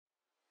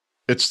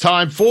It's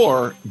time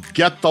for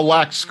Get the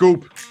Lac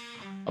Scoop,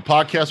 a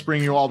podcast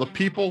bringing you all the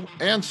people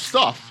and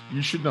stuff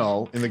you should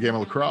know in the game of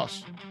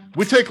lacrosse.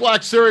 We take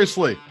Lac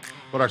seriously,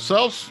 but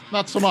ourselves,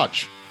 not so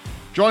much.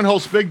 Join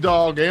hosts Big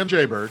Dog and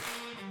Jaybird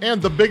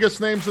and the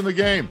biggest names in the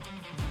game.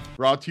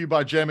 Brought to you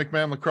by J.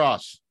 McMahon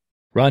Lacrosse.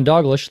 Ron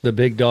Douglas, the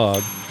Big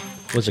Dog,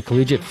 was a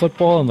collegiate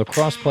football and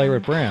lacrosse player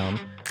at Brown.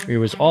 He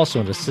was also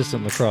an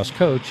assistant lacrosse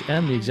coach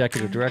and the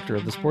executive director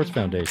of the Sports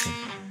Foundation.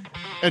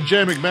 And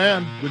Jay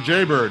McMahon, the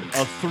Jaybird,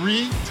 a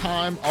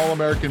three-time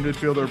All-American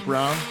midfielder at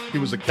Brown. He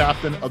was a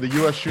captain of the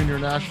U.S. Junior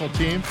National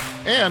Team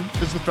and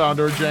is the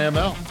founder of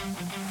JML.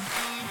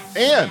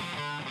 And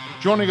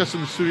joining us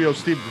in the studio,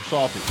 Steve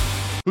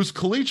Grisalfi, whose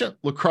collegiate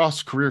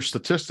lacrosse career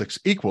statistics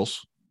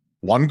equals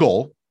 1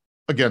 goal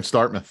against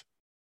Dartmouth.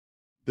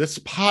 This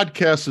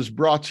podcast is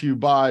brought to you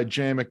by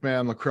J.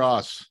 McMahon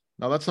Lacrosse.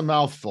 Now, that's a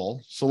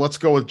mouthful, so let's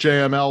go with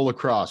JML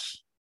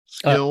Lacrosse.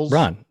 Skills.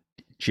 Ron,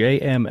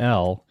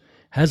 JML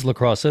has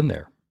lacrosse in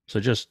there, so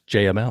just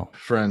JML.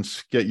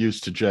 Friends, get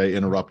used to Jay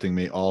interrupting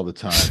me all the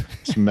time.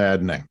 It's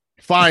maddening.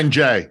 Fine,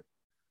 Jay.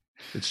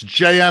 It's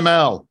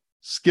JML,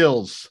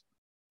 skills,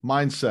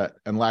 mindset,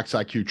 and lax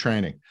IQ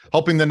training,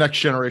 helping the next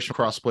generation of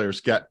lacrosse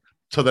players get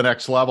to the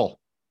next level.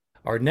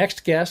 Our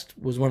next guest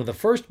was one of the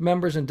first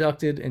members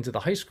inducted into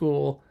the High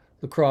School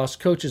Lacrosse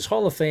Coaches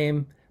Hall of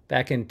Fame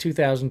back in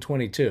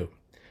 2022.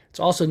 It's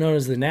also known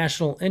as the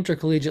National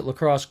Intercollegiate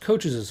Lacrosse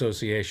Coaches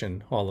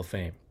Association Hall of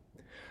Fame.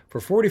 For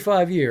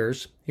 45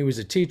 years, he was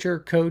a teacher,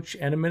 coach,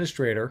 and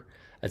administrator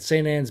at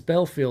St. Anne's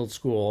Belfield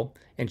School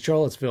in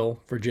Charlottesville,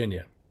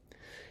 Virginia.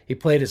 He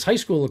played his high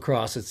school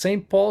lacrosse at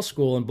St. Paul's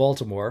School in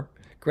Baltimore,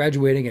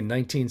 graduating in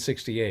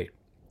 1968.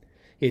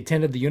 He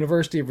attended the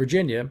University of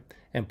Virginia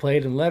and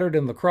played and lettered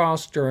in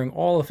lacrosse during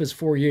all of his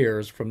 4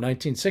 years from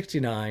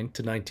 1969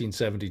 to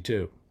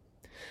 1972.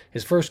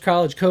 His first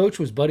college coach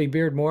was Buddy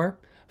Beardmore,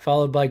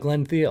 followed by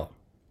Glenn Thiel.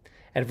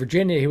 At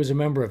Virginia, he was a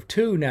member of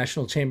 2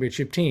 national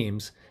championship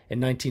teams in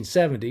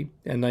 1970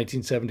 and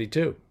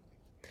 1972.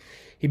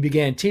 He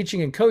began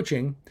teaching and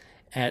coaching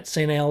at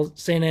St.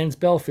 Anne's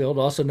Belfield,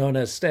 also known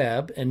as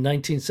STAB, in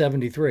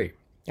 1973,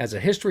 as a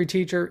history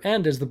teacher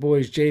and as the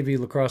boys' JV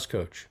lacrosse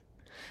coach.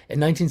 In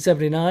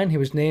 1979, he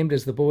was named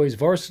as the boys'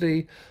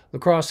 varsity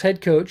lacrosse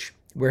head coach,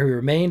 where he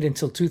remained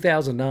until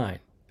 2009.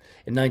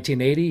 In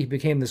 1980, he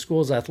became the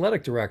school's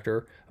athletic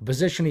director, a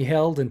position he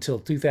held until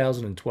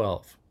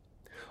 2012.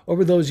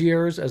 Over those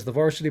years as the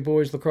varsity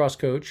boys lacrosse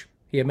coach,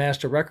 he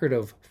amassed a record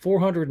of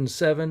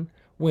 407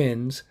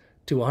 wins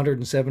to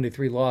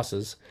 173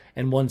 losses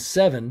and won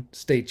 7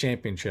 state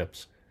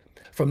championships.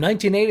 From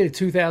 1980 to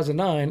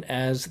 2009,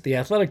 as the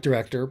athletic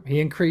director, he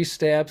increased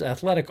STAB's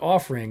athletic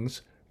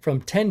offerings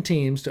from 10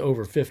 teams to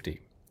over 50.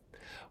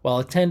 While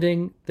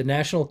attending the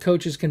National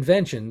Coaches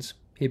Conventions,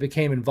 he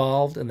became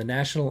involved in the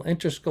National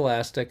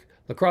Interscholastic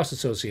Lacrosse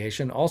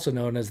Association, also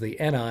known as the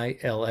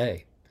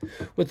NILA.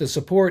 With the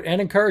support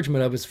and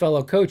encouragement of his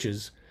fellow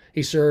coaches,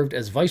 he served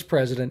as vice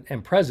president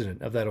and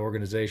president of that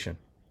organization.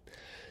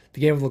 The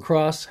game of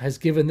lacrosse has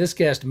given this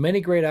guest many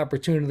great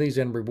opportunities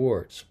and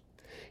rewards.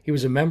 He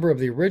was a member of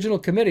the original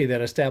committee that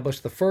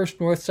established the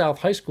first North-South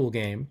high school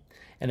game,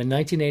 and in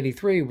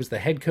 1983 was the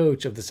head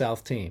coach of the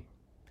South team.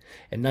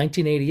 In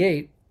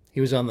 1988,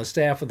 he was on the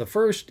staff of the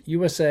first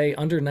USA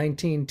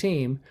Under-19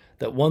 team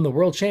that won the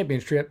World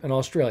Championship in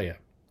Australia.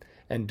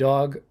 And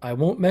Dog, I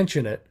won't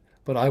mention it,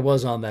 but I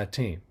was on that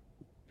team.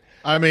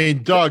 I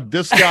mean, Doug,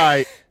 this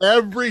guy,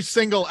 every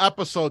single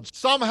episode,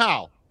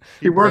 somehow,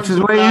 he works his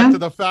way back in to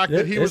the fact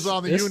that he was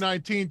on the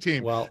U19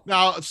 team. Well,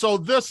 now, so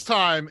this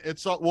time,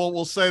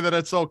 we'll say that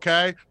it's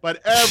okay,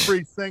 but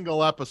every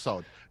single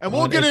episode. And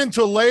we'll get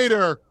into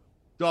later,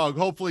 Doug,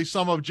 hopefully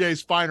some of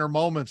Jay's finer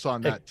moments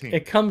on that team.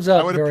 It comes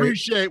up. I would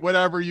appreciate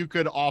whatever you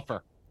could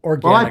offer.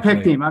 Well, I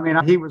picked him. I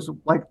mean, he was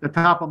like the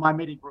top of my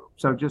midi group.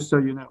 So just so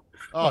you know.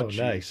 Oh,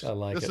 nice. I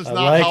like it. This is I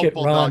not like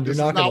helpful, it, Ron. Doug. This is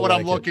not what like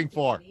I'm looking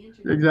for.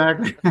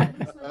 Exactly.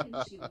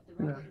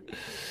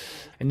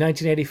 In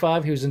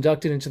 1985, he was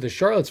inducted into the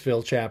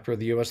Charlottesville chapter of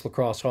the U.S.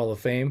 Lacrosse Hall of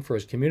Fame for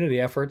his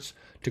community efforts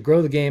to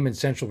grow the game in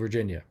Central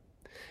Virginia.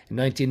 In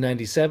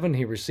 1997,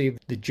 he received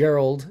the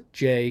Gerald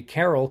J.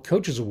 Carroll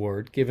Coaches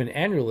Award, given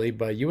annually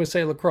by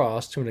USA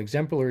Lacrosse to an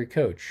exemplary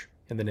coach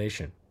in the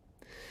nation.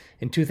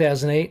 In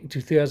 2008 and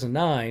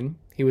 2009,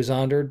 he was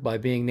honored by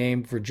being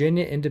named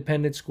Virginia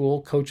Independent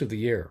School Coach of the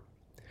Year.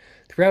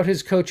 Throughout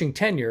his coaching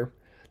tenure,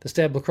 the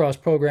STAB lacrosse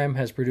program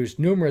has produced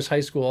numerous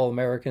high school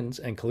All-Americans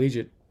and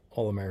collegiate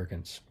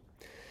All-Americans.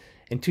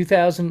 In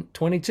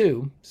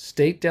 2022,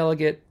 State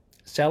Delegate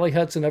Sally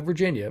Hudson of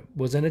Virginia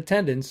was in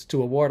attendance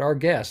to award our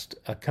guest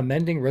a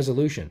commending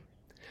resolution.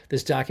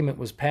 This document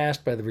was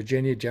passed by the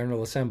Virginia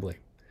General Assembly.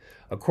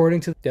 According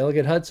to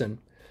Delegate Hudson,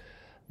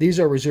 these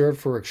are reserved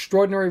for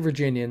extraordinary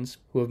Virginians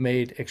who have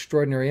made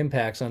extraordinary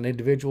impacts on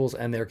individuals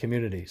and their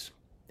communities.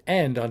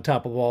 And on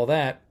top of all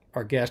that,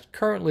 our guest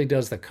currently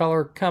does the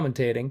color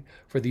commentating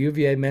for the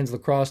UVA men's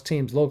lacrosse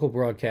team's local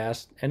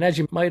broadcast, and as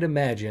you might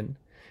imagine,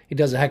 he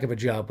does a heck of a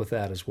job with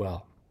that as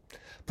well.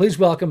 Please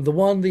welcome the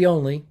one, the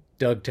only,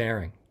 Doug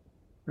Taring.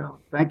 So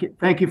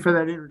thank you for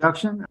that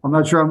introduction. I'm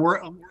not sure I'm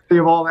worthy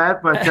of all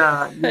that, but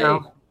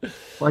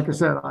like I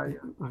said,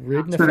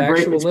 reading a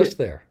factual list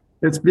there.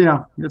 It's been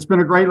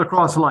a great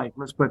lacrosse life.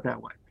 Let's put it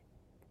that way.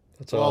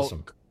 That's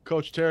awesome.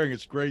 Coach Terring,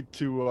 it's great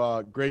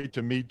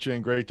to meet you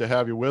and great to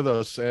have you with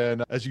us.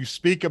 And as you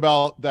speak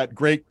about that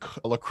great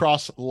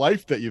lacrosse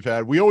life that you've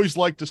had, we always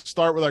like to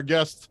start with our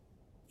guests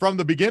from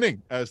the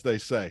beginning, as they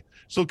say.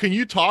 So can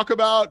you talk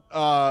about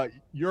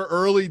your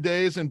early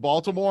days in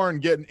Baltimore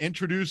and getting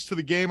introduced to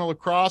the game of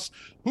lacrosse?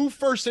 Who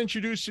first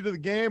introduced you to the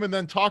game? And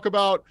then talk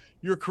about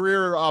your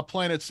career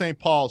playing at St.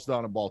 Paul's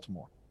down in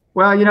Baltimore.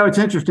 Well, it's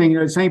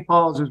interesting. St.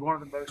 Paul's is one of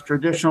the most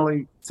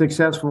traditionally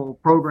successful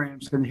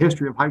programs in the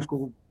history of high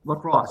school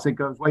lacrosse. It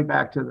goes way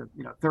back to the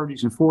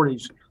 30s and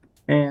 40s.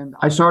 And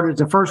I started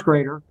as a first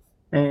grader,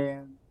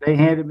 and they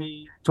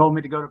told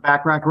me to go to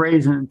Backrack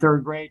Raisin in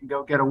third grade and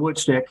go get a wood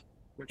stick,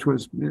 which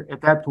was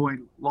at that point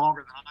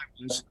longer than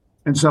I was.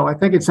 And so I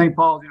think at St.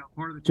 Paul's,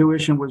 part of the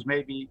tuition was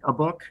maybe a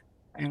book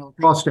and a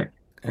lacrosse stick.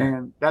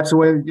 And that's the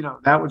way,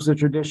 that was the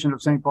tradition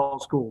of St.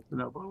 Paul's school,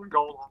 blue and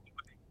gold.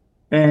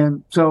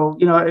 And so,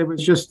 it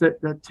was just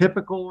the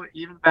typical,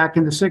 even back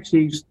in the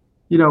 60s,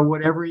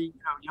 what every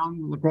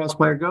young lacrosse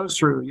player goes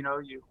through.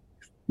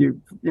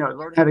 You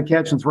learn how to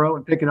catch and throw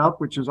and pick it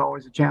up, which is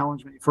always a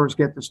challenge when you first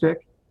get the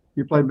stick.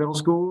 You play middle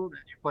school, then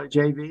you play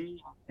JV,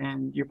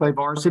 and you play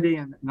varsity.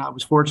 And I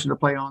was fortunate to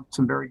play on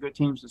some very good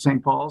teams at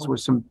St. Paul's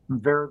with some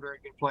very, very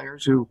good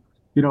players who,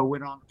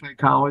 went on to play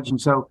college. And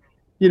so,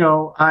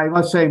 I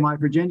must say my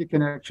Virginia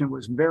connection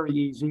was very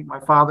easy. My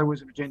father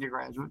was a Virginia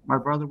graduate. My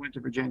brother went to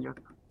Virginia.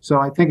 So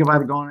I think if I'd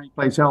have gone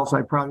anyplace else,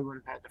 I probably would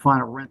have had to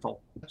find a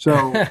rental.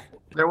 So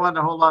there wasn't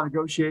a whole lot of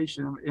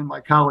negotiation in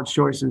my college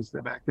choices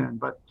back then.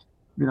 But,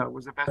 it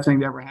was the best thing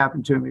that ever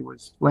happened to me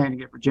was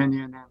landing at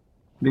Virginia and then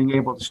being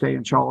able to stay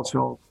in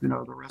Charlottesville, the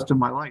rest of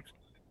my life.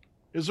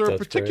 Is there a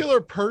particular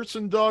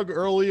person, Doug,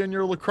 early in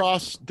your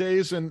lacrosse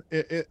days and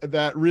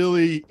that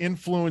really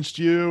influenced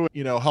you,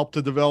 helped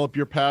to develop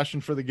your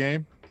passion for the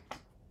game?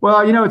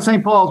 Well, at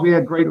St. Paul's, we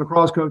had great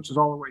lacrosse coaches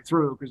all the way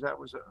through because that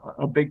was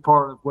a big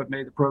part of what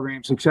made the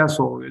program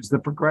successful is the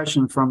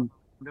progression from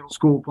middle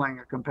school playing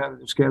a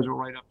competitive schedule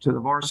right up to the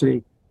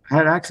varsity. I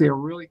had actually a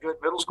really good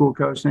middle school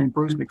coach named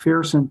Bruce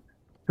McPherson,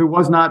 who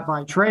was not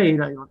by trade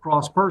a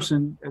lacrosse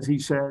person, as he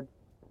said,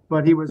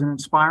 but he was an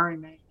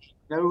inspiring man.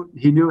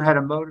 He knew how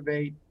to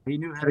motivate. He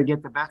knew how to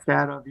get the best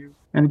out of you.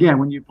 And again,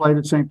 when you played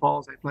at St.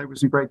 Paul's, I played with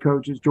some great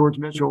coaches. George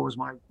Mitchell was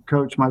my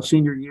coach my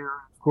senior year,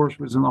 of course,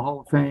 was in the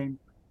Hall of Fame.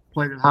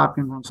 Played at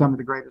Hopkins on some of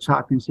the greatest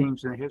Hopkins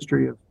teams in the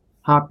history of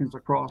Hopkins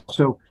lacrosse.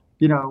 So,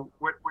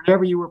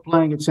 whenever you were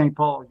playing at St.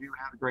 Paul, you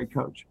had a great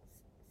coach.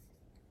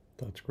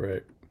 That's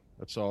great.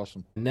 That's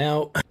awesome.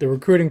 Now, the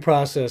recruiting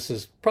process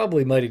is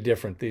probably mighty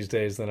different these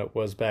days than it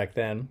was back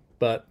then.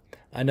 But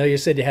I know you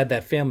said you had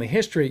that family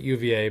history at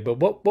UVA, but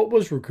what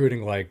was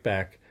recruiting like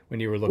back when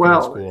you were looking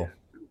at school?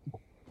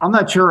 I'm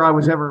not sure I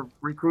was ever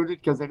recruited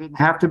because I didn't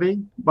have to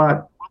be.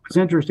 But what was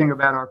interesting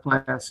about our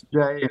class,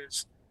 Jay,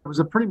 is it was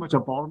pretty much a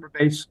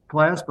Baltimore-based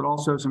class, but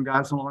also some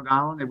guys from Long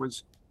Island.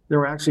 There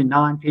were actually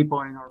 9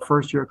 people in our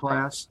first-year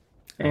class.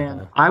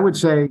 And I would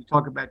say,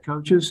 talk about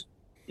coaches,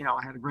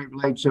 I had a great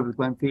relationship with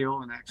Glenn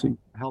Thiel and actually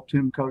helped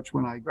him coach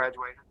when I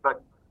graduated.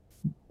 But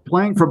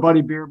playing for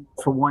Buddy Beardmore's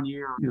for 1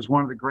 year is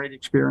one of the great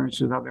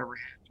experiences I've ever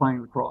had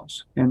playing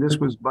lacrosse. And this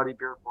was Buddy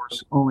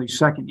Beardmore's only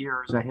second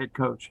year as a head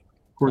coach.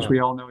 Of course, we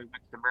all know he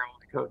went to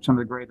Maryland to coach some of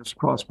the greatest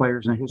lacrosse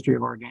players in the history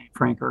of our game,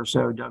 Frank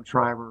Urso, Doug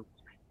Shriver.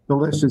 The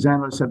list is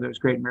endless of those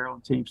great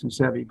Maryland teams in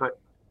Sevi. But,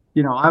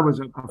 I was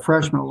a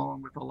freshman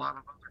along with a lot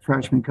of other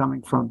freshmen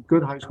coming from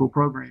good high school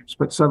programs,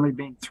 but suddenly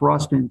being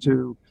thrust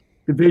into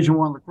Division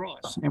I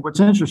lacrosse. And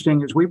what's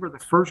interesting is we were the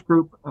first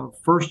group of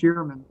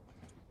first-yearmen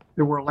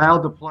that were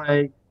allowed to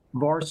play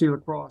varsity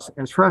lacrosse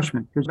as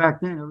freshmen. Because back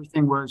then,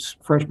 everything was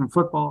freshman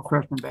football,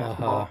 freshman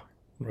basketball.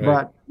 Right.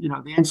 But, the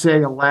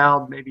NCAA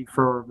allowed maybe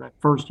for that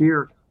first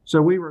year.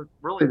 So we were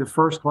really the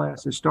first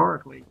class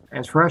historically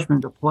as freshmen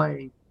to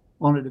play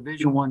on a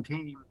Division I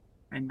team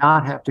and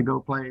not have to go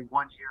play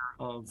 1 year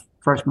of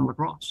freshman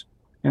lacrosse.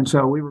 And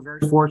so we were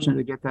very fortunate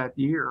to get that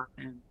year.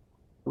 And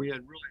we had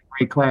really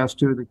great class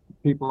too. The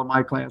people in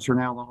my class are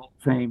now in the Hall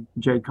of Fame,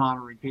 Jay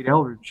Connery, Pete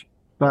Eldridge.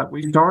 But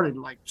we started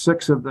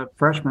 6 of the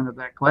freshmen of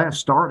that class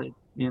started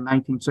in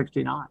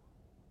 1969.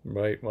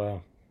 Right.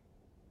 Wow.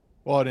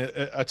 Well,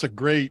 that's a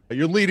great,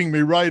 you're leading me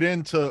right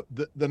into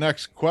the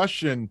next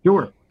question,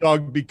 Sure.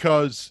 Doug,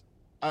 because,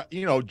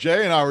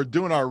 Jay and I were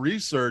doing our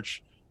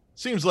research.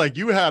 Seems like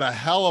you had a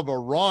hell of a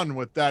run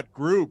with that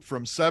group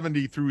from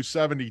 70 through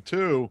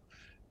 72.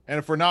 And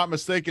if we're not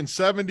mistaken,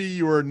 70,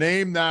 you were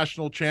named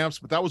national champs,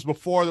 but that was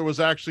before there was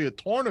actually a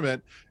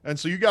tournament. And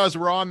so you guys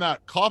were on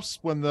that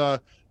cusp when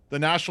the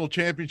national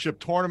championship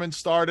tournament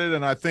started.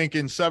 And I think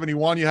in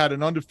 71, you had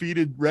an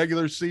undefeated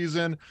regular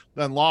season,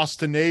 then lost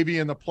to Navy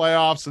in the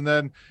playoffs. And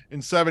then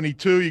in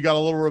 72, you got a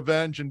little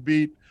revenge and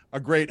beat a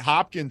great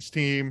Hopkins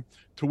team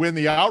to win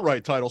the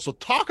outright title. So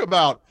talk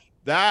about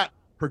that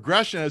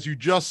progression, as you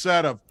just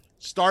said, of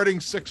starting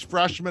 6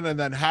 freshmen and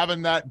then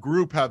having that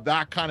group have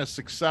that kind of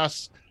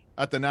success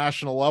at the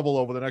national level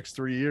over the next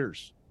 3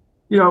 years.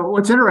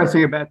 What's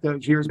interesting about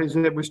those years is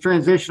that it was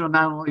transitional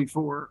not only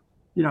for,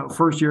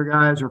 first-year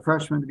guys or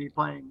freshmen to be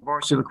playing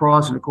varsity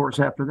lacrosse, and of course,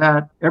 after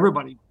that,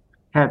 everybody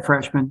had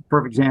freshmen.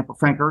 For example,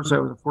 Frank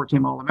Urso was a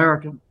 4-team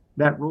All-American.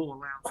 That rule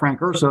allowed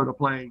Frank Urso to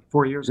play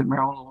 4 years at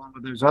Maryland along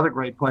with those other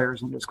great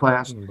players in this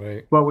class.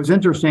 Right. What was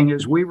interesting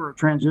is we were a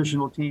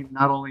transitional team,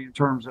 not only in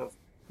terms of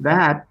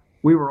that,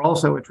 we were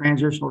also a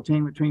transitional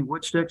team between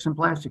wood sticks and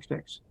plastic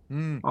sticks.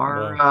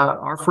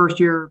 Our first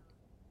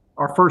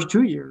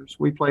 2 years,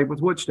 we played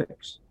with wood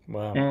sticks.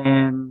 Wow.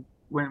 And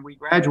when we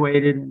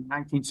graduated in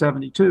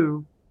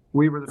 1972,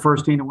 we were the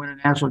first team to win a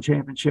national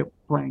championship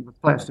playing with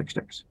plastic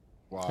sticks.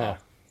 Wow.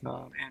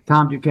 And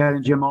Tom Duquette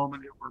and Jim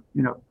Ullman,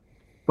 who were,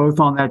 both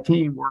on that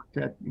team, worked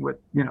with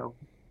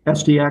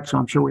SDX.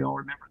 I'm sure we all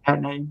remember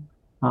that name.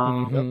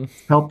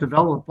 Helped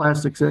develop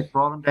plastic sticks,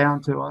 brought them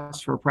down to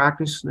us for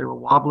practice. They were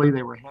wobbly,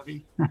 they were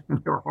heavy, they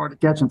were hard to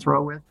catch and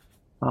throw with.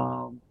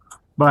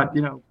 But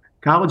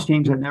college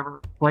teams had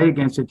never played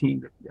against a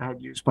team that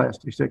had used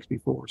plastic sticks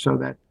before. So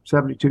that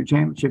 72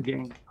 championship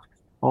game,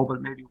 all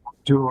but maybe 1 or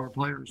 2 of our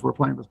players were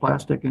playing with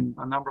plastic, and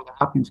a number of the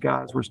Hopkins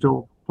guys were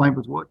still playing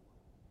with wood.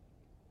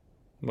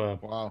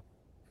 Wow.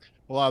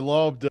 Well,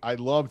 I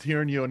loved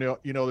hearing you.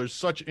 There's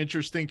such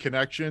interesting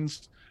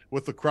connections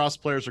with lacrosse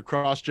players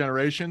across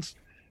generations.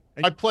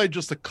 And I played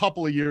just a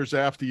couple of years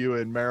after you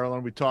in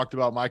Maryland. We talked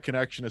about my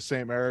connection to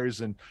St.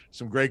 Mary's and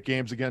some great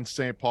games against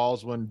St.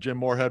 Paul's when Jim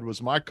Moorhead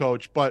was my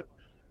coach. But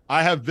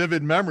I have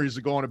vivid memories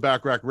of going to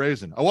Back Rack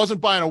Raisin. I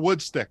wasn't buying a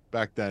wood stick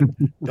back then,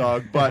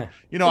 Doug, but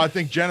I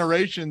think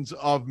generations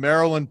of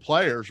Maryland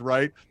players,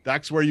 right?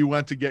 That's where you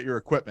went to get your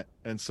equipment.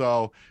 And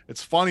so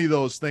it's funny,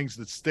 those things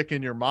that stick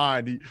in your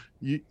mind.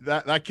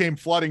 That came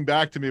flooding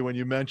back to me when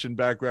you mentioned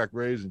Back Rack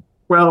Raisin.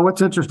 Well,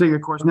 what's interesting,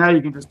 of course, now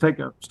you can just take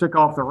a stick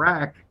off the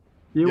rack.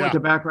 You went to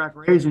Back Rack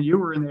Raisin, you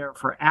were in there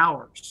for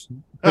hours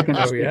picking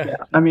the stick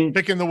out. I mean,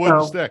 picking the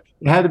wooden stick.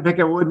 You had to pick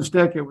a wooden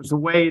stick. It was the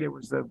weight. It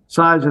was the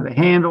size of the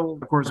handle.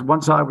 Of course,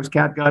 one side was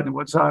catgut and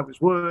one side was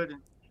wood.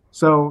 And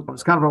so it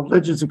was kind of a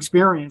religious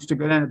experience to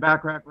go down to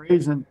Back Rack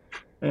Raisin,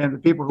 and the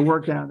people who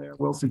worked down there,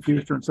 Wilson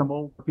Fuster and some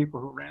old people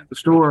who ran the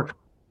store.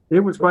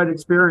 It was quite an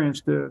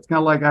experience. It's kind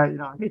of like, I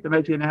hate to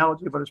make the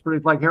analogy, but it's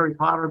pretty like Harry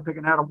Potter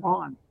picking out a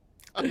wand.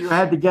 You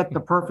had to get the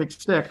perfect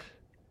stick.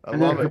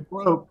 And then if it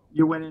broke,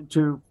 you went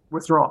into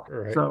withdrawal.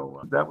 Right.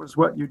 So that was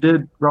what you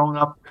did growing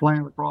up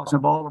playing lacrosse in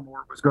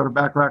Baltimore, was go to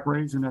Back Rack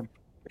Raisin and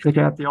pick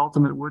out the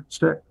ultimate wood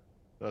stick.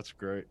 That's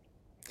great.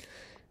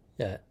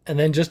 Yeah. And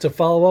then just to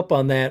follow up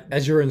on that,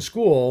 as you're in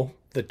school,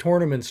 the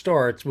tournament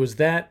starts. Was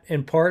that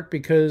in part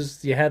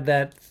because you had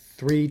that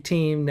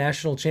 3-team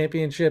national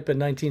championship in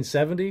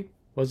 1970?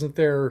 Wasn't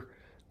there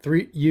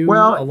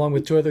along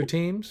with 2 other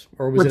teams,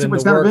 or was it in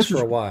the works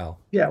for a while?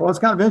 Yeah, well, it's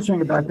kind of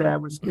interesting about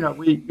that was,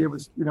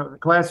 the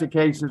classic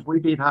case is we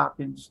beat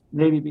Hopkins,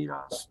 Navy beat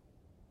us,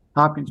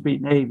 Hopkins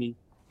beat Navy,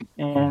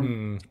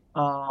 and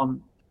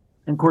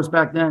of course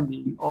back then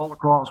the all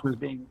lacrosse was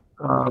being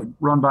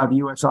run by the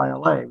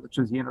USILA, which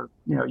is the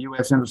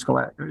U.S.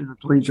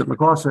 Intercollegiate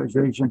Lacrosse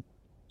Association.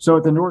 So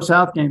at the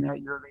North-South game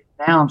that year, they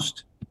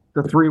announced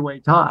the 3-way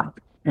tie,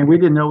 and we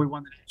didn't know we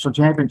won the national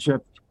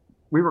championship.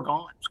 We were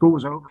gone. School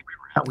was over. We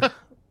were out.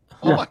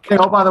 Hey,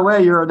 by the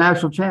way, you're a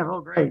national champ.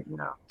 Oh, great.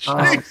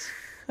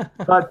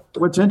 But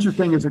what's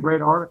interesting is a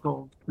great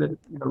article that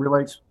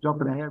relates,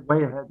 jumping ahead,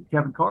 way ahead, to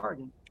Kevin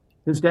Corrigan.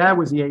 His dad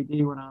was the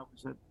AD when I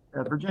was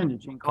at Virginia,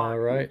 Gene Corrigan. All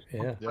right.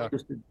 One of the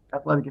greatest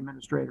athletic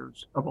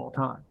administrators of all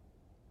time.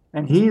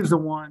 And he is the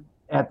one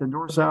at the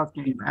North-South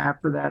game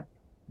after that,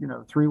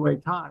 3-way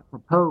tie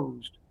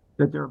proposed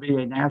that there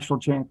be a national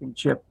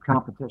championship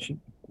competition.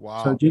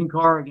 Wow. So Gene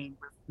Corrigan,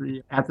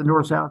 at the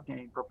North-South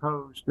game,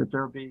 proposed that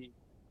there be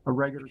a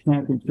regular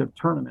championship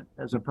tournament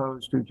as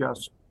opposed to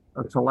just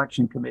a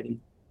selection committee.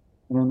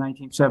 And in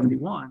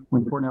 1971,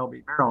 when Cornell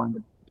beat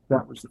Maryland,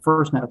 that was the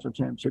first national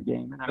championship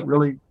game. And that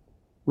really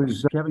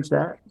was Kevin's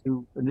dad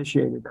who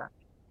initiated that.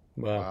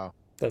 Wow.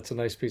 That's a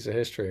nice piece of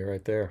history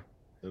right there.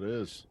 It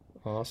is.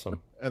 Awesome.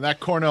 And that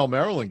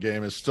Cornell-Maryland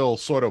game is still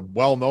sort of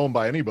well known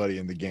by anybody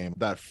in the game.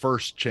 That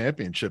first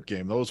championship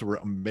game, those were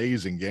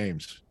amazing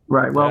games.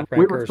 Right. Well,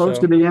 we were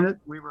supposed to be in it.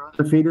 We were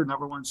undefeated,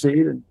 number 1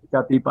 seed, and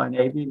got beat by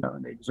Navy,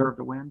 and they deserved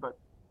to win. But,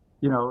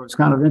 it was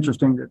kind of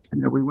interesting that,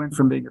 we went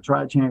from being a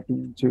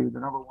tri-champion to the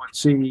number 1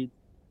 seed.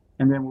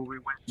 And then when we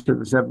went to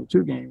the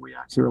 72 game, we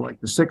actually were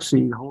like the 6th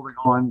seed holding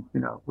on.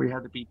 We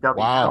had to beat WL,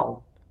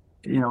 wow.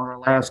 In our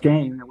last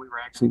game, and we were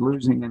actually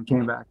losing and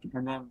came back.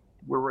 And then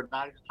we were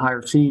not even a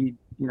higher seed,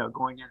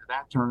 going into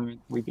that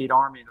tournament. We beat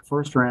Army in the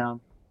first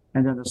round.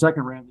 And then the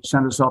second round, they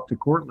sent us up to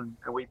Cortland,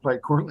 and we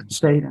played Cortland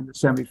State in the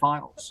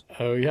semifinals.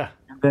 Oh, yeah.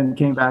 And then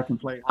came back and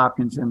played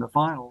Hopkins in the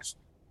finals.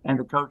 And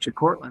the coach at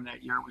Cortland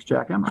that year was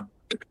Jack Emma.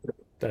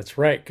 That's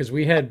right, because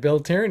we had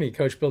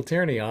Coach Bill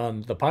Tierney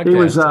on the podcast. He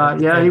was,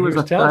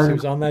 he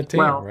was on that team,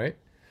 right?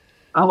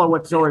 I don't know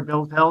what story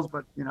Bill tells,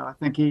 but I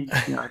think he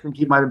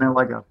might have been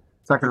like a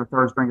second or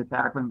third string at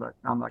tackling, but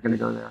I'm not going to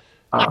go there.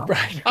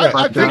 Right.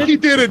 I think he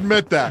did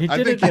admit that.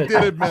 I think he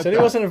did admit that. He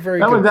wasn't a very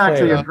that good was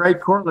actually player. a great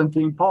Cortland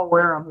team. Paul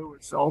Wareham, who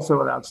was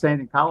also an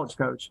outstanding college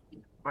coach,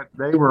 but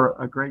they were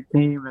a great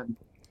team, and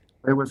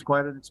it was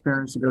quite an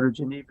experience to go to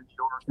Geneva, New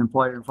York, and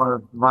play in front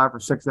of 5,000 or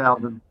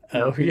 6,000.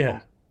 Oh people.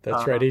 yeah,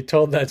 that's right. He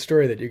told that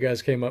story that you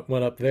guys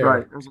went up there.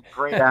 Right, it was a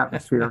great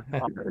atmosphere.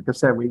 Like I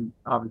said, we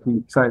obviously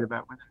excited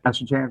about winning the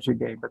national championship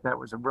game, but that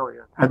was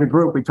as a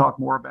group, we talked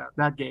more about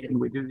that game than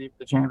we did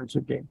the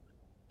championship game.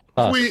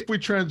 If we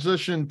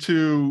transition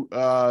to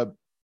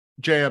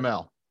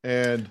JML,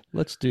 and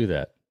let's do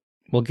that.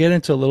 We'll get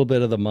into a little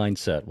bit of the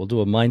mindset. We'll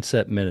do a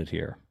mindset minute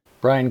here.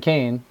 Brian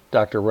Kane,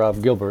 Dr.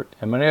 Rob Gilbert,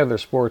 and many other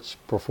sports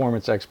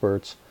performance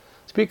experts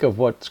speak of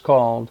what's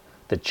called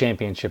the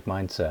championship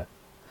mindset.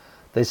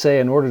 They say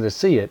in order to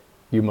see it,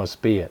 you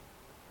must be it.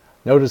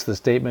 Notice the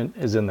statement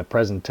is in the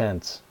present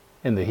tense,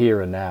 in the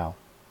here and now.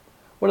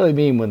 What do they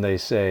mean when they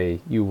say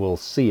you will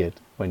see it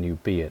when you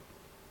be it?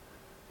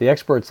 The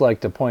experts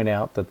like to point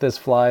out that this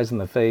flies in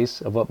the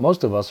face of what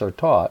most of us are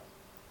taught,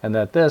 and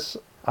that this,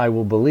 I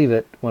will believe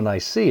it when I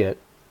see it,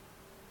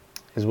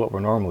 is what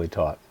we're normally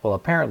taught. Well,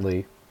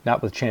 apparently,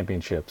 not with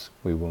championships,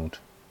 we won't.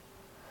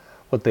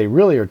 What they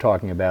really are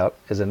talking about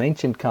is an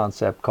ancient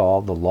concept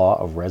called the law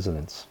of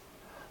resonance.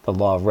 The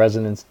law of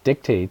resonance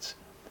dictates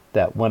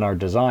that when our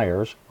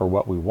desires, or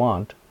what we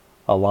want,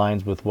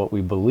 aligns with what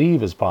we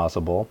believe is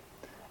possible,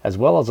 as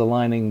well as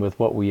aligning with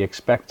what we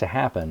expect to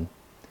happen,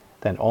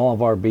 then all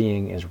of our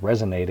being is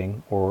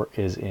resonating or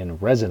is in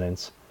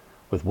resonance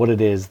with what it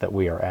is that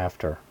we are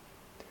after.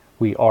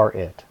 We are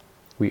it.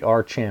 We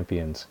are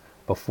champions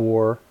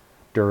before,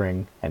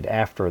 during, and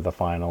after the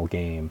final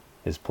game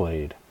is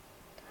played.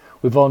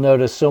 We've all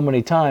noticed so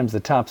many times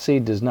the top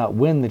seed does not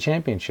win the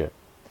championship.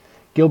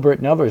 Gilbert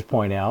and others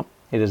point out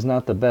it is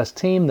not the best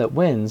team that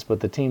wins,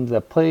 but the team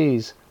that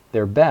plays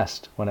their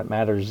best when it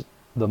matters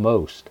the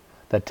most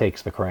that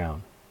takes the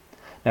crown.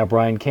 Now,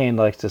 Brian Kane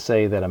likes to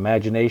say that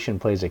imagination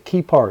plays a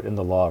key part in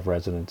the law of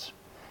resonance,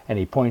 and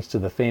he points to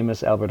the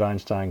famous Albert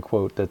Einstein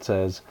quote that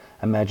says,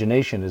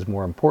 "Imagination is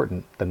more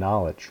important than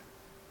knowledge."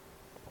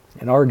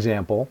 In our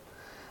example,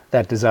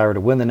 that desire to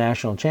win the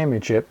national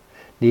championship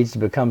needs to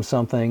become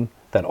something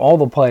that all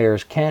the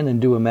players can and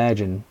do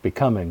imagine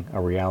becoming a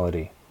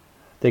reality.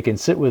 They can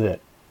sit with it,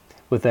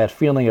 with that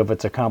feeling of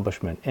its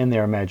accomplishment in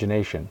their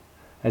imagination,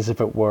 as if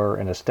it were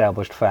an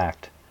established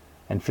fact,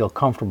 and feel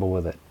comfortable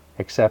with it,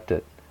 accept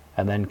it,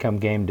 and then come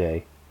game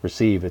day,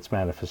 receive its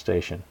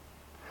manifestation.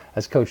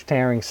 As Coach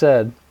Taring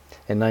said,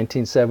 in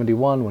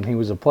 1971 when he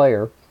was a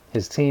player,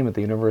 his team at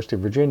the University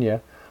of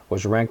Virginia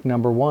was ranked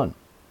number 1.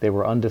 They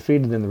were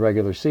undefeated in the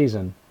regular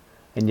season,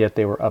 and yet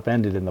they were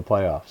upended in the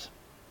playoffs.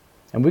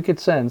 And we could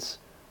sense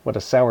what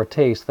a sour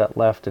taste that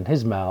left in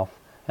his mouth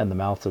and the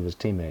mouths of his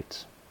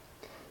teammates.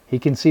 He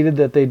conceded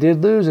that they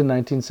did lose in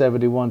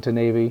 1971 to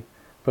Navy,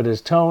 but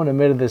his tone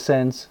emitted the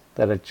sense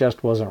that it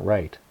just wasn't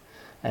right.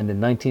 And in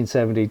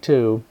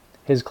 1972,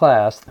 his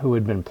class, who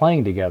had been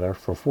playing together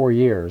for 4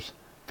 years,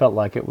 felt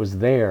like it was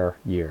their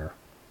year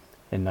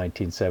in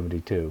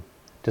 1972.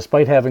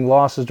 Despite having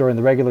losses during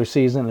the regular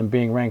season and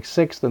being ranked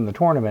 6th in the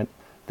tournament,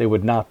 they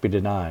would not be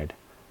denied.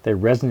 They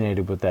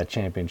resonated with that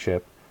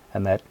championship,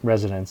 and that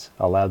resonance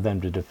allowed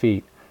them to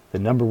defeat the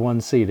number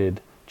 1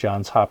 seeded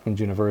Johns Hopkins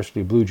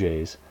University Blue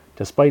Jays,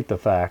 despite the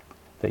fact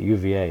that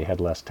UVA had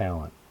less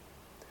talent.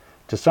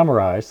 To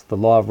summarize, the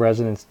law of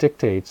resonance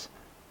dictates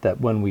that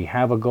when we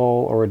have a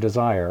goal or a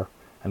desire,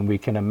 and we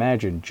can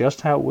imagine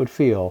just how it would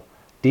feel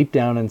deep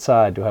down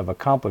inside to have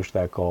accomplished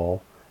that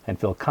goal, and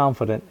feel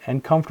confident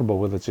and comfortable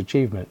with its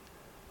achievement,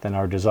 then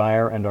our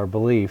desire and our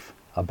belief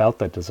about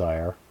that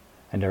desire,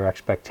 and our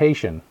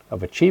expectation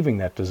of achieving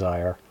that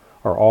desire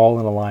are all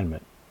in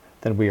alignment.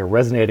 Then we are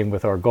resonating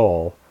with our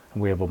goal,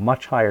 and we have a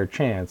much higher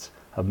chance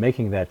of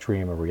making that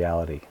dream a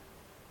reality.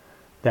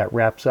 That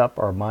wraps up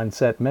our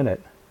Mindset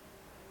Minute.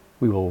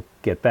 We will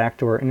get back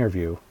to our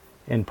interview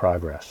in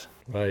progress.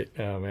 Right.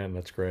 Oh, man,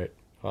 that's great.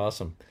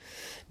 Awesome.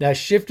 Now,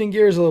 shifting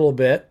gears a little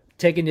bit,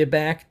 taking you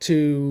back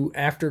to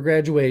after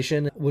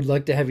graduation, would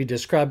like to have you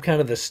describe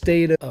kind of the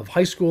state of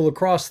high school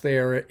lacrosse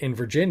there in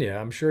Virginia.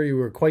 I'm sure you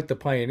were quite the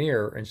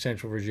pioneer in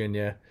Central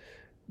Virginia,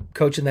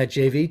 coaching that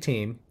JV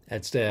team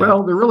at Stagg.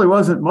 Well, there really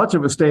wasn't much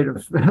of a state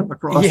of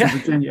lacrosse in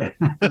Virginia,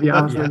 to be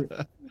honest with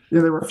you.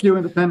 There were a few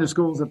independent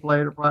schools that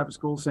played, or private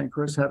schools. St.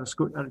 Chris had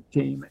a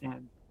team,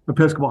 and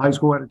Episcopal High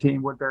School had a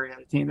team, Woodbury had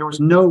a team. There was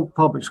no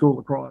public school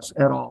lacrosse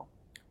at all.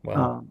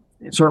 Wow.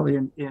 Certainly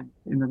in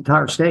the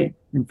entire state.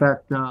 In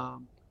fact,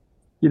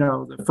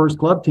 the first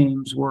club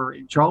teams were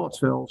in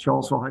Charlottesville.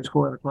 Charlottesville High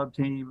School had a club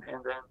team,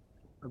 and then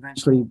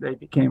eventually they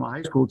became a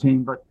high school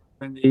team. But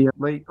in the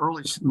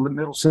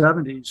middle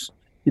 70s,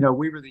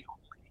 we were the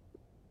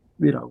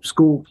only,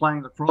 school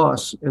playing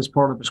lacrosse as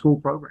part of the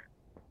school program.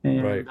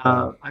 And right.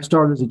 I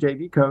started as a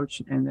JV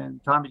coach, and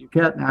then Tommy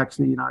Duquette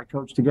actually and I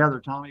coached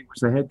together. Tommy was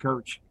the head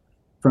coach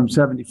from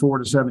 74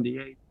 to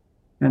 78,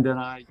 and then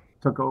I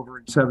took over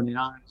in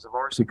 79 as a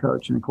varsity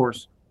coach. And of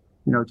course,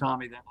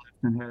 Tommy then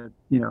left and had,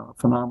 a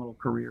phenomenal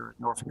career at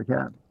Norfolk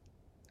Academy.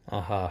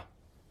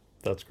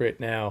 That's great.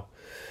 Now,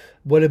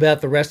 What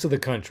about the rest of the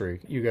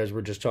country? You guys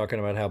were just talking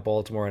about how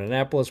Baltimore and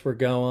Annapolis were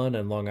going,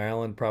 and Long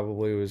Island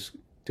probably was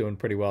doing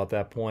pretty well at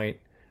that point.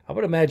 I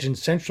would imagine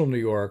Central New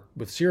York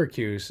with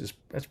Syracuse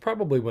that's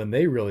probably when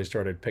they really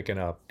started picking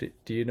up.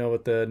 Do you know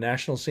what the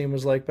national scene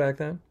was like back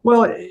then?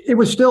 Well, it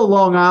was still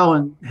Long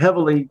Island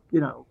heavily,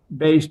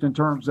 based in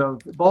terms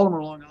of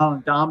Baltimore, Long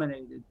Island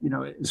dominated,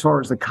 as far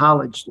as the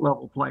college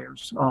level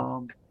players.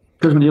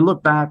 Because when you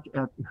look back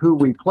at who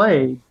we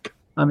played,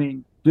 I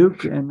mean,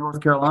 Duke and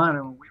North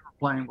Carolina, when we were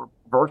playing, were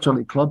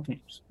virtually club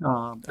teams.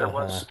 There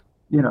was,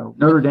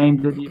 Notre Dame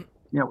didn't,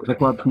 was a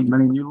club team. I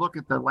mean, you look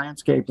at the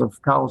landscape of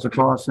college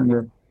lacrosse in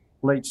the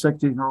late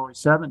 60s and early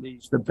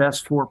 70s, the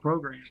best four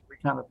programs, we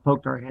kind of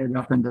poked our head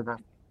up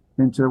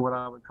into what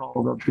I would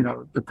call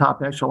the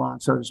top echelon,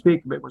 so to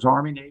speak. It was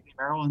Army, Navy,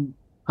 Maryland,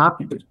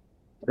 Hopkins.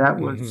 That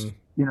was,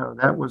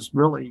 that was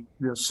really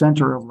the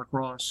center of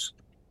lacrosse,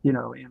 in the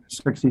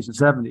 60s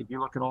and 70s. If you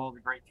look at all the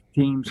great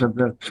teams of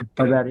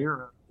that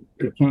era,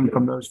 it came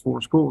from those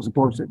four schools. Of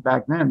course,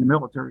 back then, the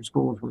military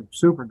schools were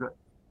super good.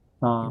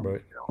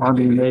 Right.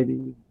 Army and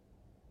Navy,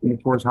 and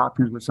of course,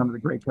 Hopkins with some of the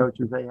great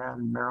coaches they had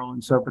in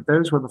Maryland. So, but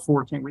those were the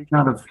four teams. We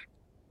kind of,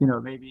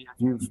 maybe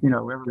if you've,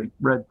 ever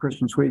read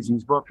Christian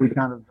Sweezy's book, we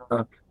kind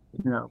of,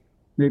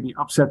 maybe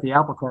upset the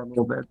apple cart a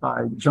little bit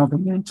by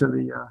jumping into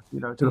the,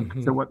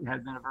 to what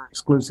had been a very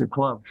exclusive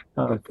club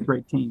of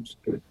great teams.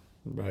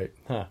 Right.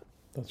 Huh.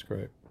 That's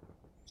great.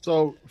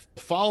 So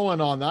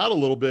following on that a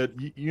little bit,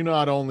 you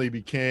not only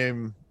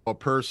became a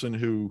person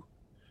who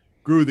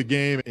grew the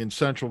game in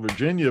Central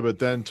Virginia, but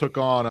then took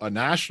on a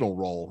national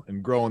role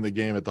in growing the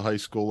game at the high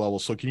school level.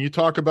 So can you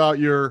talk about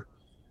your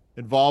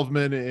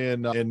involvement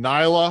in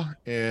NILA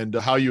and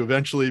how you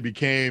eventually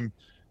became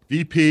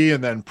VP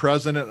and then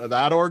president of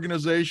that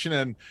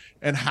organization?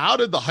 And how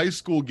did the high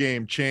school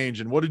game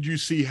change, and what did you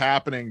see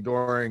happening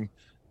during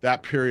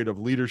that period of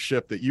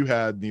leadership that you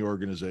had in the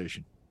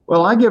organization?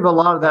 Well, I give a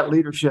lot of that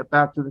leadership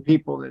back to the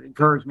people that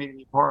encouraged me to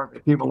be part of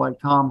it. People like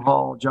Tom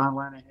Hall, John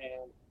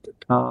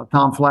Lenahan,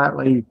 Tom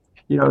Flatley.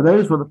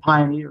 Those were the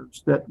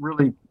pioneers that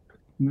really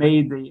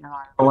made the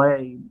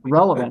NILA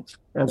relevant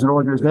as an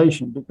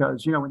organization,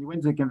 because, when you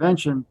went to the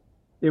convention,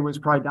 it was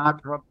probably not,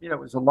 it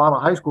was a lot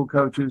of high school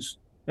coaches.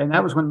 And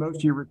that was when most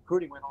of your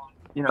recruiting went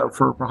on,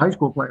 for high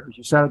school players.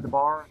 You sat at the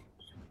bar,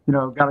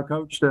 got a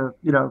coach to,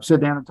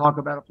 sit down and talk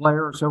about a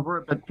player or so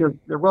forth. But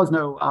there was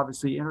no,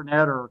 obviously,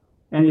 internet or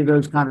any of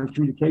those kind of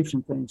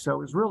communication things. So it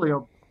was really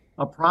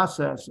a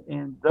process.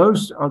 And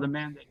those are the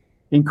men that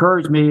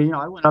encouraged me.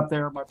 I went up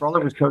there. My brother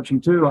was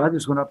coaching too. I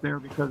just went up there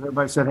because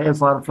everybody said, hey,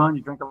 it's a lot of fun.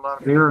 You drink a lot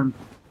of beer and,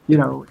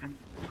 and a lot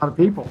of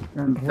people.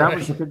 And that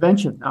was the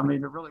convention. I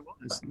mean, it really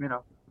was,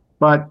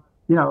 But,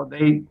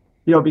 they,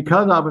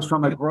 because I was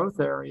from a growth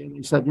area,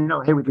 they said,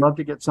 hey, we'd love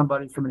to get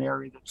somebody from an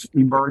area that's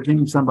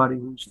emerging, somebody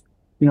who's,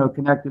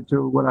 connected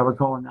to what I would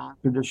call a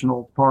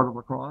non-traditional part of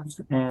lacrosse.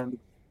 And,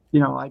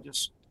 I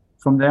just,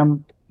 from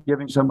them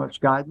giving so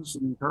much guidance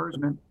and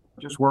encouragement,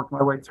 just worked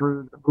my way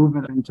through the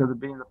movement into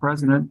being the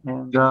president.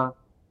 And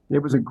it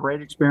was a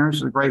great experience,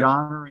 it was a great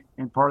honor.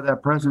 And part of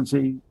that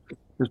presidency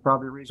is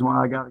probably the reason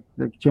why I got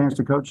the chance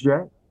to coach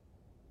Jay.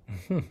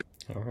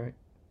 All right.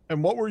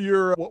 And what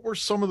were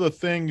some of the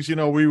things,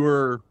 we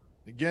were,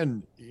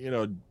 again,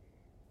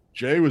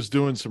 Jay was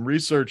doing some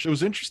research. It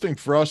was interesting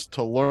for us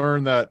to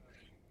learn that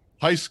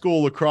high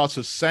school lacrosse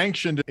is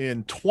sanctioned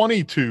in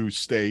 22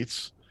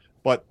 states,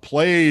 but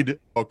played,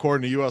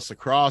 according to U.S.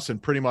 Lacrosse, in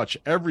pretty much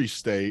every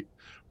state.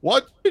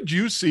 What did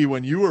you see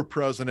when you were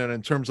president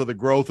in terms of the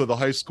growth of the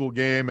high school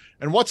game?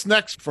 And what's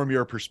next from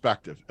your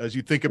perspective as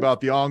you think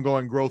about the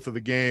ongoing growth of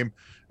the game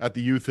at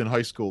the youth and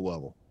high school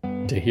level?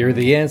 To hear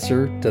the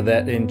answer to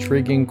that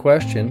intriguing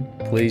question,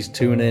 please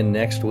tune in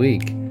next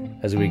week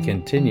as we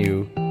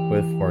continue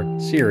with our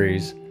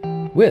series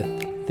with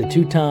the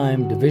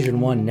two-time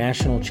Division I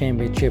National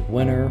Championship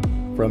winner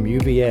from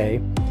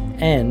UVA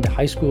and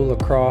high school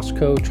lacrosse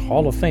coach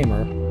Hall of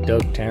Famer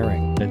Doug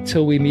Taring.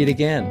 Until we meet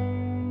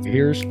again,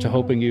 here's to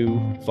hoping you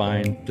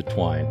find the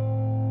twine.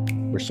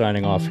 We're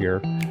signing off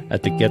here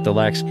at the Get the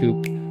Lax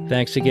Coop.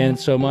 Thanks again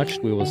so much.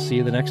 We will see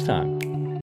you the next time.